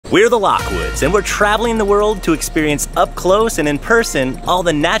We're the Lockwoods, and we're traveling the world to experience up close and in person all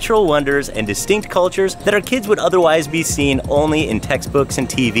the natural wonders and distinct cultures that our kids would otherwise be seeing only in textbooks and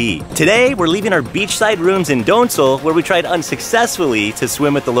TV. Today, we're leaving our beachside rooms in Donsol, where we tried unsuccessfully to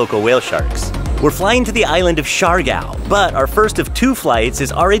swim with the local whale sharks. We're flying to the island of Siargao, but our first of 2 flights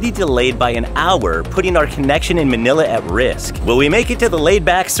is already delayed by an hour, putting our connection in Manila at risk. Will we make it to the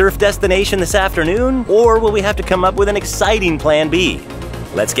laid-back surf destination this afternoon, or will we have to come up with an exciting plan B?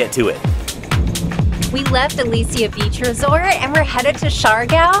 Let's get to it. We left Alicia Beach Resort and we're headed to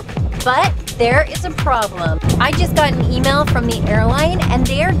Siargao, but there is a problem. I just got an email from the airline and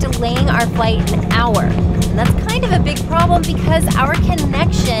they're delaying our flight an hour. And that's kind of a big problem because our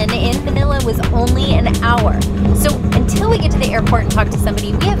connection in Manila was only an hour. So until we get to the airport and talk to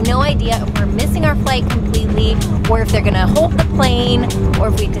somebody, we have no idea if we're missing our flight completely, or if they're gonna hold the plane, or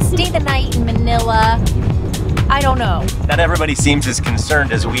if we have to stay the night in Manila. I don't know. Not everybody seems as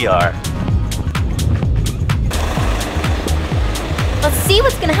concerned as we are. Let's see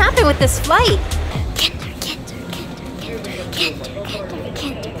what's gonna happen with this flight.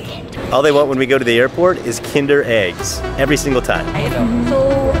 All they want when we go to the airport is Kinder eggs, every single time.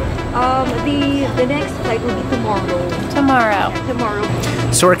 So the next flight will be tomorrow. Tomorrow.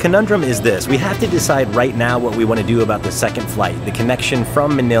 So our conundrum is this: we have to decide right now what we want to do about the second flight, the connection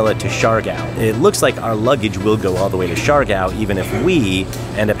from Manila to Siargao. It looks like our luggage will go all the way to Siargao even if we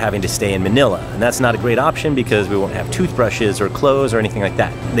end up having to stay in Manila. And that's not a great option because we won't have toothbrushes or clothes or anything like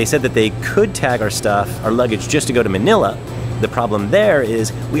that. They said that they could tag our stuff, our luggage, just to go to Manila. The problem there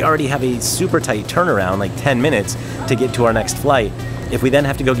is we already have a super tight turnaround, like 10 minutes, to get to our next flight. If we then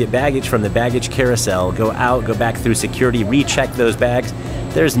have to go get baggage from the baggage carousel, go out, go back through security, recheck those bags,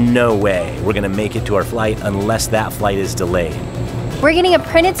 there's no way we're gonna make it to our flight unless that flight is delayed. We're getting a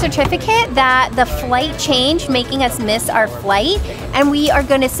printed certificate that the flight changed, making us miss our flight, and we are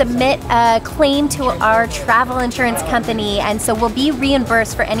going to submit a claim to our travel insurance company, and so we'll be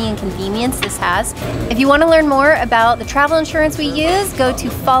reimbursed for any inconvenience this has. If you want to learn more about the travel insurance we use, go to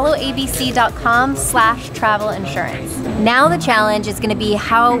followabc.com/travel insurance. Now the challenge is going to be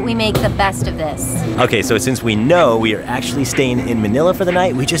how we make the best of this. Okay, so since we know we are actually staying in Manila for the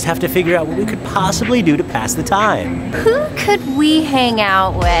night, we just have to figure out what we could possibly do to pass the time. Who could we hang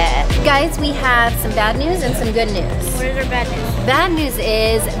out with? Guys, we have some bad news and some good news. What is our bad news? Bad news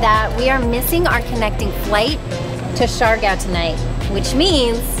is that we are missing our connecting flight to Siargao tonight, which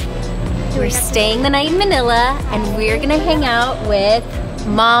means we're staying the night in Manila and we're gonna hang out with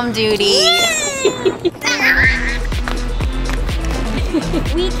Mom Duty.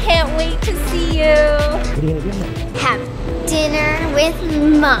 We can't wait to see you. What are you gonna do? Have dinner with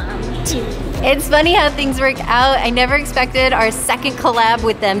Mom Duty. It's funny how things work out. I never expected our second collab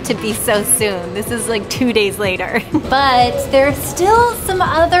with them to be so soon. This is like 2 days later. But there's still some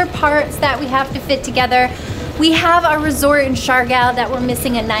other parts that we have to fit together. We have our resort in Siargao that we're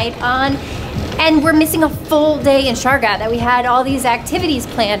missing a night on, and we're missing a full day in Siargao that we had all these activities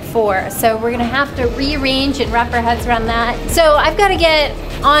planned for. So we're gonna have to rearrange and wrap our heads around that. So I've gotta get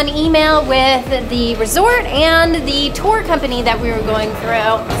on email with the resort and the tour company that we were going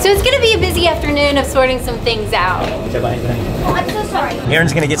through. So it's gonna be a busy afternoon of sorting some things out. Oh, I'm so sorry.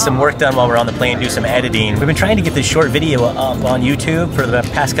 Aaron's gonna get some work done while we're on the plane, do some editing. We've been trying to get this short video up on YouTube for the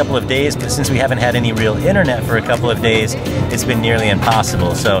past couple of days, but since we haven't had any real internet for a couple of days, it's been nearly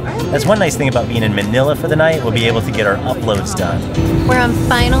impossible. So that's one nice thing about being in Manila for the night. We'll be able to get our uploads done. We're on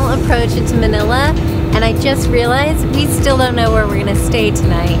final approach into Manila, and I just realized we still don't know where we're gonna stay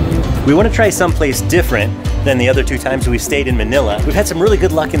tonight. We want to try someplace different than the other 2 times we've stayed in Manila. We've had some really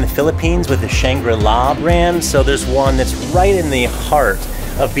good luck in the Philippines with the Shangri-La brand. So there's one that's right in the heart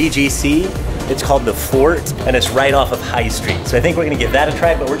of BGC. It's called The Fort, and it's right off of High Street. So I think we're gonna give that a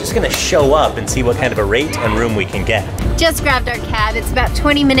try, but we're just gonna show up and see what kind of a rate and room we can get. Just grabbed our cab. It's about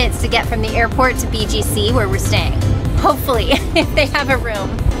 20 minutes to get from the airport to BGC where we're staying. Hopefully, if they have a room.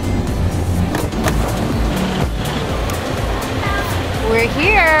 We're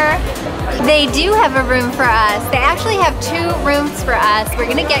here. They do have a room for us. They actually have 2 rooms for us. We're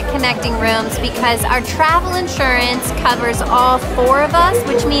gonna get connecting rooms because our travel insurance covers all 4 of us,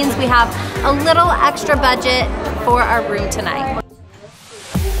 which means we have a little extra budget for our room tonight.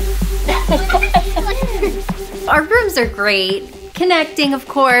 Our rooms are great. Connecting, of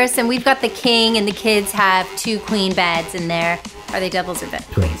course, and we've got the king, and the kids have 2 queen beds in there. Are they doubles or beds?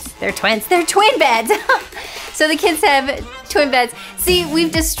 Twins. They're twins. They're twin beds. So the kids have twin beds. See,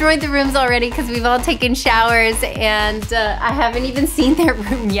 we've destroyed the rooms already because we've all taken showers, and I haven't even seen their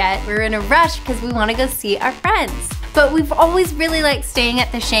room yet. We're in a rush because we want to go see our friends. but we've always really liked staying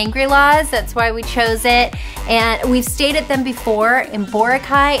at the Shangri-La's. That's why we chose it. And we've stayed at them before in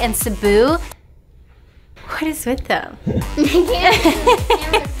Boracay and Cebu. What is with them?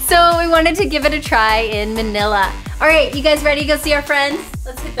 So we wanted to give it a try in Manila. All right, you guys ready to go see our friends?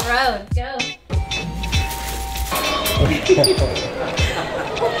 Let's hit the road, go.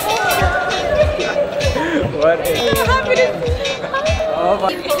 What is happening? Oh my.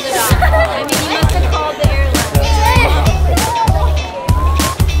 You pulled it off. I mean, you must have called the airline.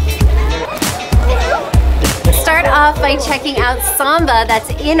 Start off by checking out Samba that's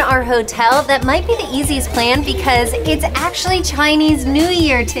in our hotel. That might be the easiest plan because it's actually Chinese New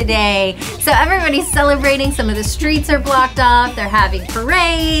Year today. So everybody's celebrating. Some of the streets are blocked off. They're having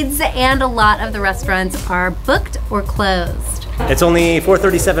parades and a lot of the restaurants are booked or closed. It's only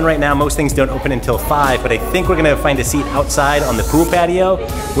 4:37 right now. Most things don't open until 5, but I think we're gonna find a seat outside on the pool patio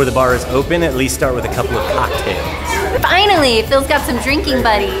where the bar is open, at least start with a couple of cocktails. Finally, Phil's got some drinking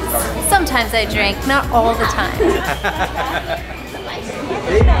buddies. Sometimes I drink, not all the time.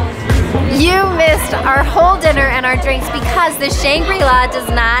 You missed our whole dinner and our drinks because the Shangri-La does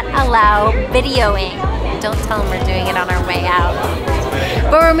not allow videoing. Don't tell them we're doing it on our way out.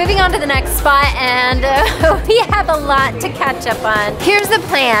 But we're moving on to the next spot and we have a lot to catch up on. Here's the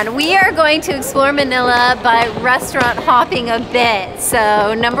plan. We are going to explore Manila by restaurant hopping a bit.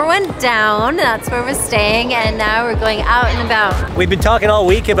 So number 1 down, that's where we're staying, and now we're going out and about. We've been talking all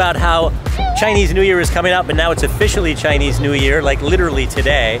week about how Chinese New Year is coming up, but now it's officially Chinese New Year, like literally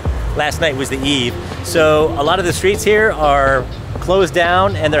today. Last night was the eve. So a lot of the streets here are closed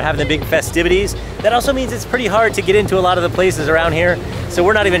down and they're having the big festivities. That also means it's pretty hard to get into a lot of the places around here. So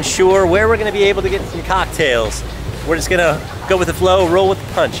we're not even sure where we're gonna be able to get some cocktails. We're just gonna go with the flow, roll with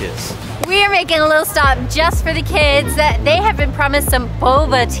the punches. We are making a little stop just for the kids. They have been promised some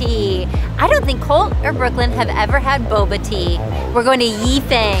Boba Tea. I don't think Colt or Brooklyn have ever had Boba Tea. We're going to Yi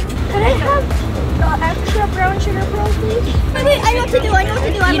Fang. Can I have extra brown sugar pearls, please? Wait, I know what to do, I know what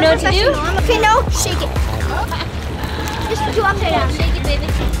to do. You know what to do? Okay, no, shake it. Just do upside down. Shake it, baby.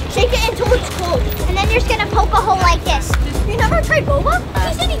 Shake it until it's cold. And then you're just gonna poke a hole like this. You never tried boba?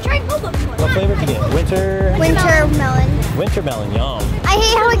 He said he tried boba before. What flavor did you get? Winter melon. Winter melon, yum. I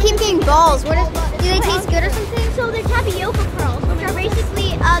hate how I keep getting balls. Do they taste good or something? So they're tapioca pearls, which are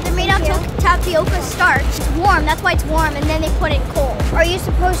basically, they're made out of tapioca starch. It's warm, that's why it's warm, and then they put it cold. Are you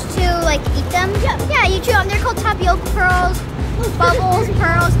supposed to, like, eat them? Yeah, you chew them. They're called tapioca pearls, bubbles,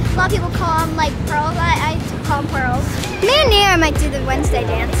 pearls. A lot of people call them, like, pearls. I call them pearls. Me and Nia might do the Wednesday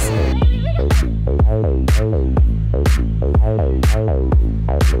dance.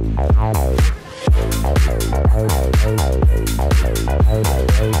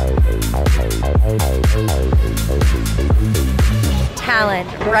 Talent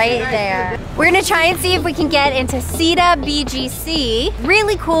right there. We're gonna try and see if we can get into Seda BGC.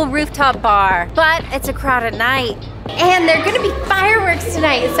 Really cool rooftop bar, but it's a crowded night. And they're gonna be fireworks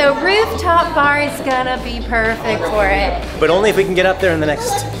tonight, so rooftop bar is gonna be perfect for it. But only if we can get up there in the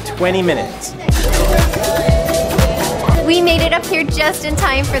next 20 minutes. We made it up here just in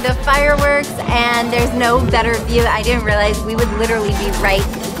time for the fireworks, and there's no better view. I didn't realize we would literally be right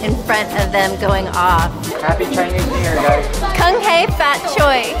in front of them going off. Happy Chinese New Year, guys. Kung Hei Fat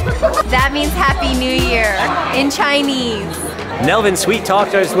Choi. That means Happy New Year in Chinese. Nelvin sweet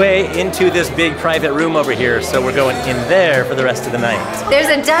talked his way into this big private room over here, so we're going in there for the rest of the night. There's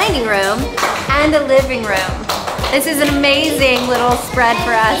a dining room and a living room. This is an amazing little spread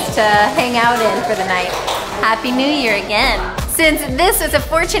for us to hang out in for the night. Happy New Year again. Since this was a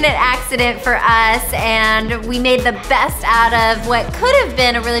fortunate accident for us and we made the best out of what could have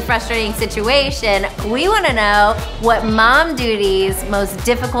been a really frustrating situation, we want to know what Mom Duty's most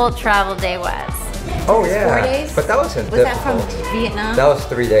difficult travel day was. Oh yeah. 4 days? But that wasn't Was difficult. that from Vietnam? That was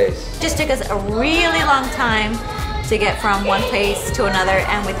 3 days. Just took us a really long time to get from one place to another,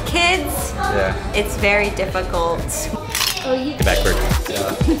 and with kids, it's very difficult. Backward.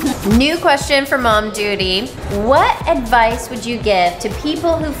 New question for Mom Duty. What advice would you give to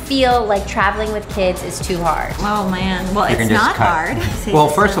people who feel like traveling with kids is too hard? Oh man, well You can it's just not cut. hard. Well,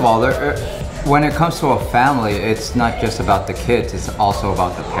 first of all, when it comes to a family, it's not just about the kids, it's also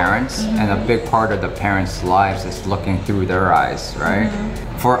about the parents. And a big part of the parents' lives is looking through their eyes, right?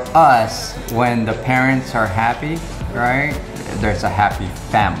 For us, when the parents are happy, right, there's a happy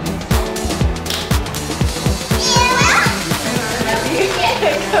family.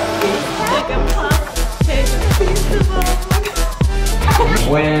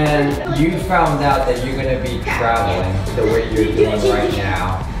 When you found out that you're gonna be traveling the way you're doing right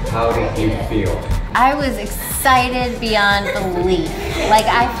now, how did you feel? I was excited beyond belief. Like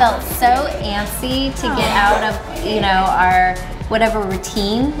I felt so antsy to get out of, you know, our whatever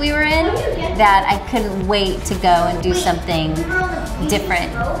routine we were in that I couldn't wait to go and do something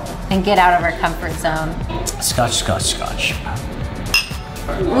different and get out of our comfort zone. Scotch, scotch, scotch.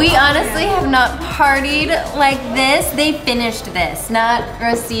 We honestly have not partied like this. They finished this, not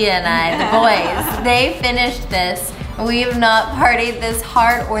Rosia and I, the boys. They finished this. We have not partied this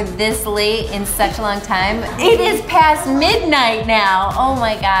hard or this late in such a long time. It is past midnight now. Oh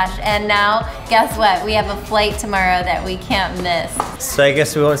my gosh. And now, guess what? We have a flight tomorrow that we can't miss. So I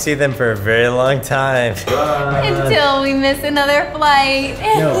guess we won't see them for a very long time. Until we miss another flight.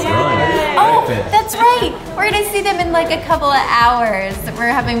 No, run. Oh, that's right. We're gonna see them in like a couple of hours. We're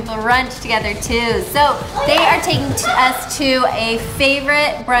having brunch together too. So they are taking us to a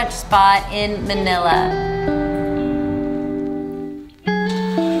favorite brunch spot in Manila.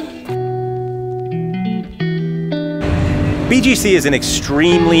 BGC is an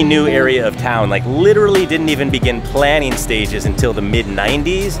extremely new area of town, like literally didn't even begin planning stages until the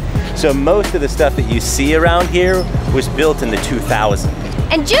mid-90s. So most of the stuff that you see around here was built in the 2000s.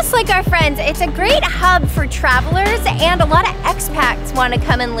 And just like our friends, it's a great hub for travelers, and a lot of expats want to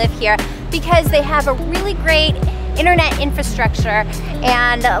come and live here because they have a really great internet infrastructure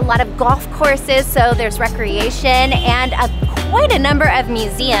and a lot of golf courses, so there's recreation, and quite a number of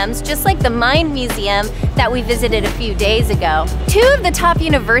museums, just like the Mine Museum that we visited a few days ago. 2 of the top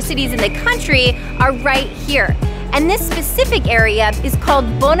universities in the country are right here. And this specific area is called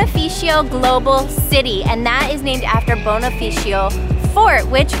Bonifacio Global City, and that is named after Bonifacio Fort,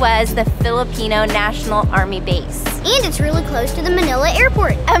 which was the Filipino National Army base. And it's really close to the Manila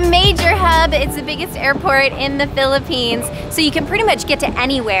airport. A major hub. It's the biggest airport in the Philippines, so you can pretty much get to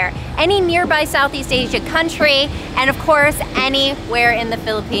anywhere. Any nearby Southeast Asia country, and of course, anywhere in the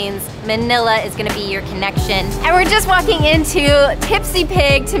Philippines. Manila is gonna be your connection. And we're just walking into Tipsy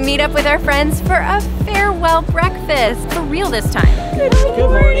Pig to meet up with our friends for a farewell breakfast. For real this time. Good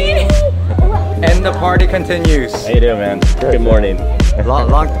morning. And the party continues. How you doing, man? Good morning.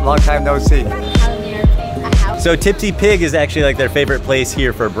 Long time no see. So Tipsy Pig is actually like their favorite place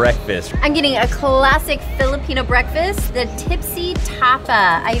here for breakfast. I'm getting a classic Filipino breakfast, the Tipsy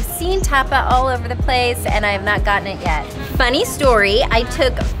Tapa. I've seen tapa all over the place and I have not gotten it yet. Funny story, I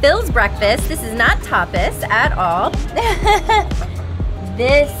took Phil's breakfast. This is not tapas at all.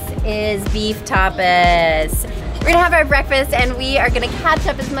 This is beef tapas. We're gonna have our breakfast and we are gonna catch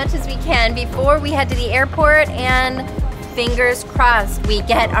up as much as we can before we head to the airport, and fingers crossed we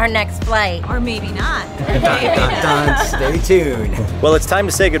get our next flight. Or maybe not. Stay tuned. Well, it's time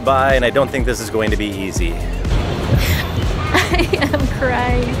to say goodbye, and I don't think this is going to be easy. I am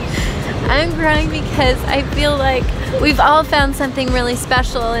crying. I'm crying because I feel like we've all found something really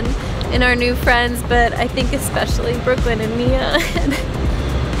special in our new friends, but I think especially Brooklyn and Mia.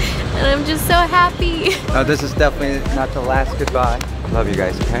 And I'm just so happy. No, this is definitely not the last goodbye. Love you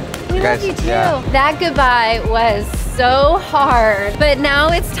guys, okay? We love you too. Yeah. That goodbye was so hard, but now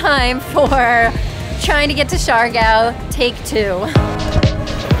it's time for trying to get to Siargao, take 2.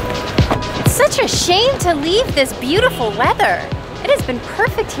 It's such a shame to leave this beautiful weather. It has been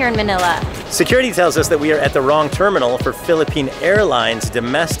perfect here in Manila. Security tells us that we are at the wrong terminal for Philippine Airlines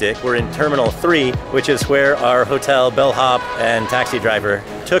domestic. We're in Terminal 3, which is where our hotel, bellhop, and taxi driver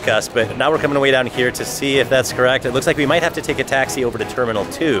took us, but now we're coming way down here to see if that's correct. It looks like we might have to take a taxi over to Terminal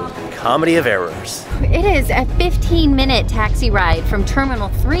 2. Comedy of errors. It is a 15-minute taxi ride from Terminal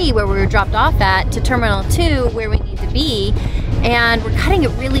 3, where we were dropped off at, to Terminal 2, where we need to be, and we're cutting it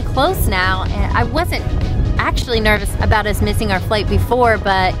really close now. And I wasn't actually nervous about us missing our flight before,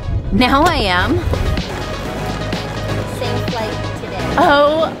 but now I am. Same flight today.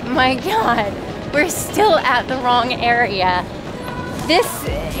 Oh my God, we're still at the wrong area. This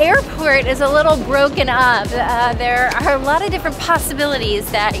airport is a little broken up. There are a lot of different possibilities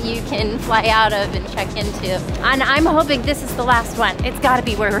that you can fly out of and check into. And I'm hoping this is the last one. It's gotta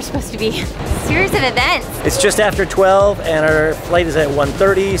be where we're supposed to be. Series of events. It's just after 12 and our flight is at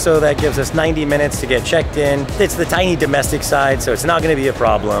 1:30, so that gives us 90 minutes to get checked in. It's the tiny domestic side, so it's not gonna be a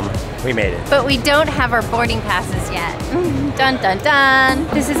problem. We made it. But we don't have our boarding passes yet. Dun dun dun.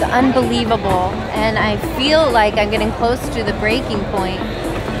 This is unbelievable. And I feel like I'm getting close to the breaking point.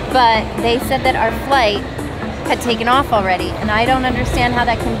 But they said that our flight had taken off already, and I don't understand how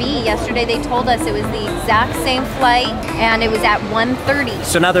that can be. Yesterday they told us it was the exact same flight and it was at 1:30.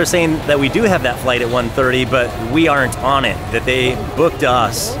 So now they're saying that we do have that flight at 1:30, but we aren't on it. That they booked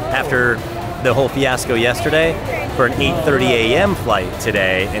us after the whole fiasco yesterday for an 8:30 a.m. flight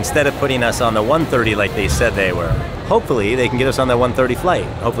today, instead of putting us on the 1:30 like they said they were. hopefully they can get us on that 1:30 flight.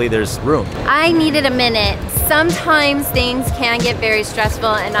 Hopefully there's room. I needed a minute. Sometimes things can get very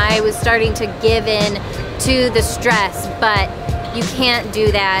stressful and I was starting to give in to the stress, but you can't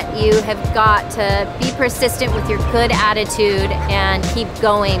do that. You have got to be persistent with your good attitude and keep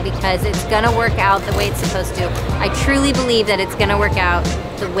going because it's gonna work out the way it's supposed to. I truly believe that it's gonna work out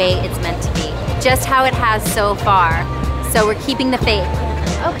the way it's meant to be, just how it has so far. So we're keeping the faith.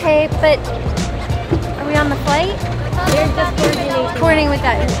 Okay, but are we on the flight? They're just coordinating with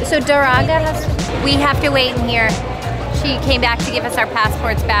that. So Daraga has to, we have to wait in here. She came back to give us our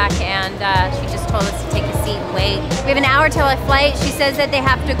passports back and she just told us to take a seat and wait. We have an hour till our flight. She says that they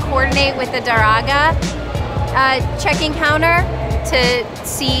have to coordinate with the Daraga check-in counter to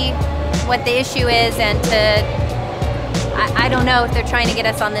see what the issue is and to, I don't know if they're trying to get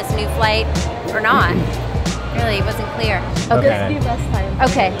us on this new flight or not. Really, it wasn't clear. Okay.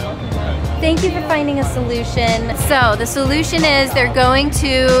 Okay. Thank you for finding a solution. So the solution is they're going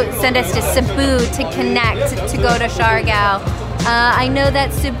to send us to Cebu to connect to go to Siargao. I know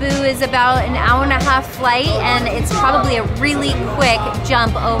that Cebu is about an hour-and-a-half flight and it's probably a really quick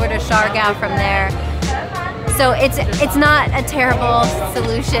jump over to Siargao from there. So it's not a terrible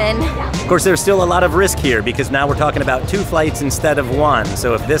solution. Of course, there's still a lot of risk here because now we're talking about 2 flights instead of 1.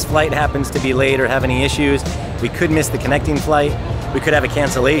 So if this flight happens to be late or have any issues, we could miss the connecting flight. We could have a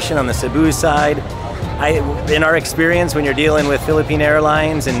cancellation on the Cebu side. In our experience, when you're dealing with Philippine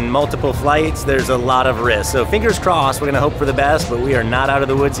Airlines and multiple flights, there's a lot of risk. So fingers crossed, we're gonna hope for the best, but we are not out of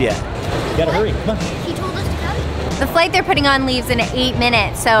the woods yet. You gotta hurry, come on. He told us to hurry. The flight they're putting on leaves in 8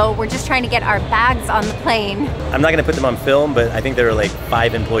 minutes, so we're just trying to get our bags on the plane. I'm not gonna put them on film, but I think there are like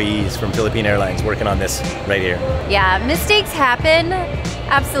 5 employees from Philippine Airlines working on this right here. Yeah, mistakes happen,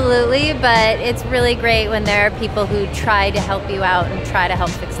 absolutely, but it's really great when there are people who try to help you out and try to help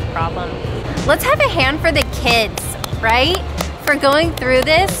fix the problem. Let's have a hand for the kids, right? For going through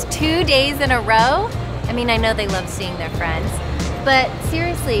this 2 days in a row. I mean, I know they love seeing their friends, but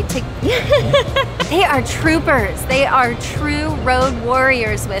seriously, they are troopers. They are true road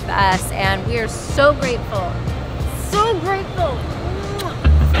warriors with us, and we are so grateful. So grateful.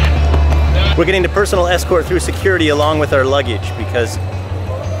 We're getting the personal escort through security along with our luggage because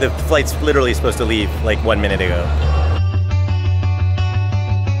the flight's literally supposed to leave like 1 minute ago.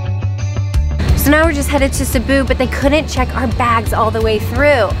 So now we're just headed to Cebu, but they couldn't check our bags all the way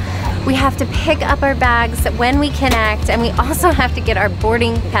through. We have to pick up our bags when we connect, and we also have to get our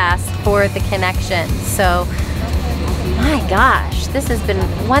boarding pass for the connection. So, my gosh, this has been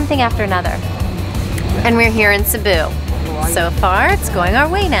one thing after another. And we're here in Cebu. So far, it's going our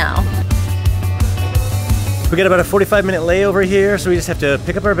way now. We got about a 45-minute layover here, so we just have to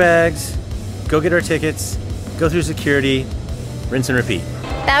pick up our bags, go get our tickets, go through security, rinse and repeat.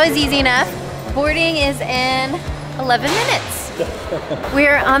 That was easy enough. Boarding is in 11 minutes.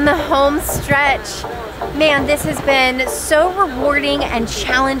 We're on the home stretch. Man, this has been so rewarding and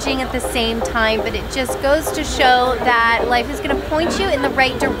challenging at the same time, but it just goes to show that life is gonna point you in the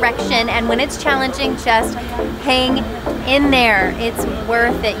right direction, and when it's challenging, just hang in there. It's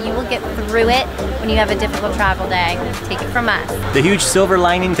worth it. You will get through it when you have a difficult travel day. Take it from us. The huge silver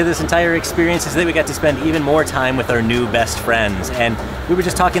lining to this entire experience is that we got to spend even more time with our new best friends. And we were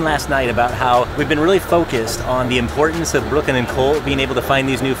just talking last night about how we've been really focused on the importance of Brooklyn and Colt being able to find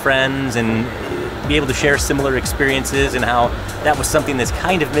these new friends and be able to share similar experiences, and how that was something that's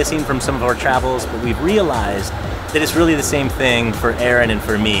kind of missing from some of our travels, but we've realized that it's really the same thing for Aaron and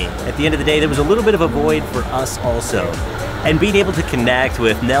for me. At the end of the day, there was a little bit of a void for us also. And being able to connect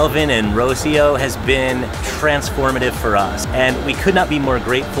with Nelvin and Rocio has been transformative for us. And we could not be more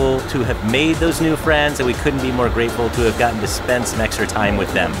grateful to have made those new friends, and we couldn't be more grateful to have gotten to spend some extra time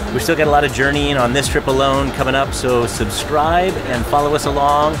with them. We've still got a lot of journeying on this trip alone coming up, so subscribe and follow us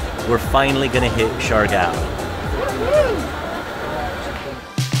along. We're finally gonna hit Siargao.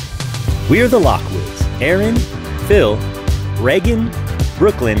 We are the Lockwoods. Aaron, Phil, Reagan,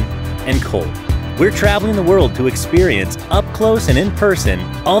 Brooklyn, and Colt. We're traveling the world to experience up close and in person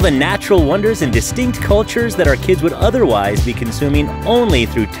all the natural wonders and distinct cultures that our kids would otherwise be consuming only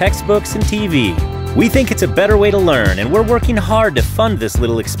through textbooks and TV. We think it's a better way to learn, and we're working hard to fund this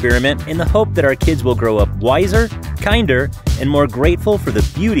little experiment in the hope that our kids will grow up wiser, kinder, and more grateful for the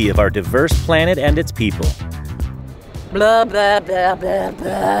beauty of our diverse planet and its people. Blah, blah, blah, blah,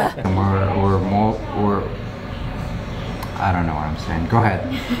 blah. I don't know what I'm saying. Go ahead.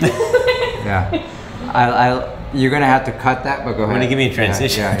 Yeah. You're gonna have to cut that, but go ahead. Want to give me a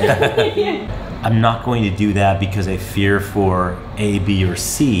transition? Yeah. I'm not going to do that because I fear for A, B, or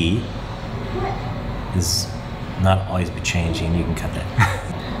C is not always be changing. You can cut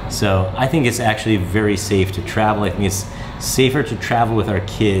that. So I think it's actually very safe to travel. I think it's safer to travel with our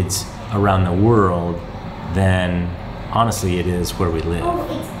kids around the world than, honestly, it is where we live.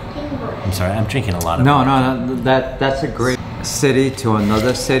 I'm sorry, I'm drinking a lot of No, that's a great city to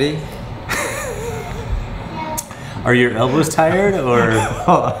another city. Are your elbows tired, or?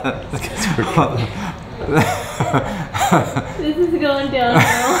 This is going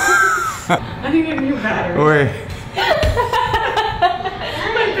downhill. I think I have new battery. Wait.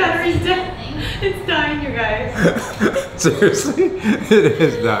 My battery's dying. It's dying, you guys. Seriously? It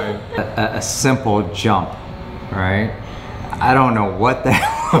is dying. A simple jump, right? I don't know what the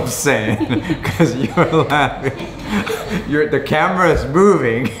hell I'm saying because you're laughing. The camera is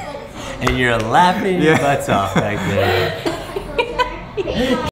moving. And you're laughing your butts off back there.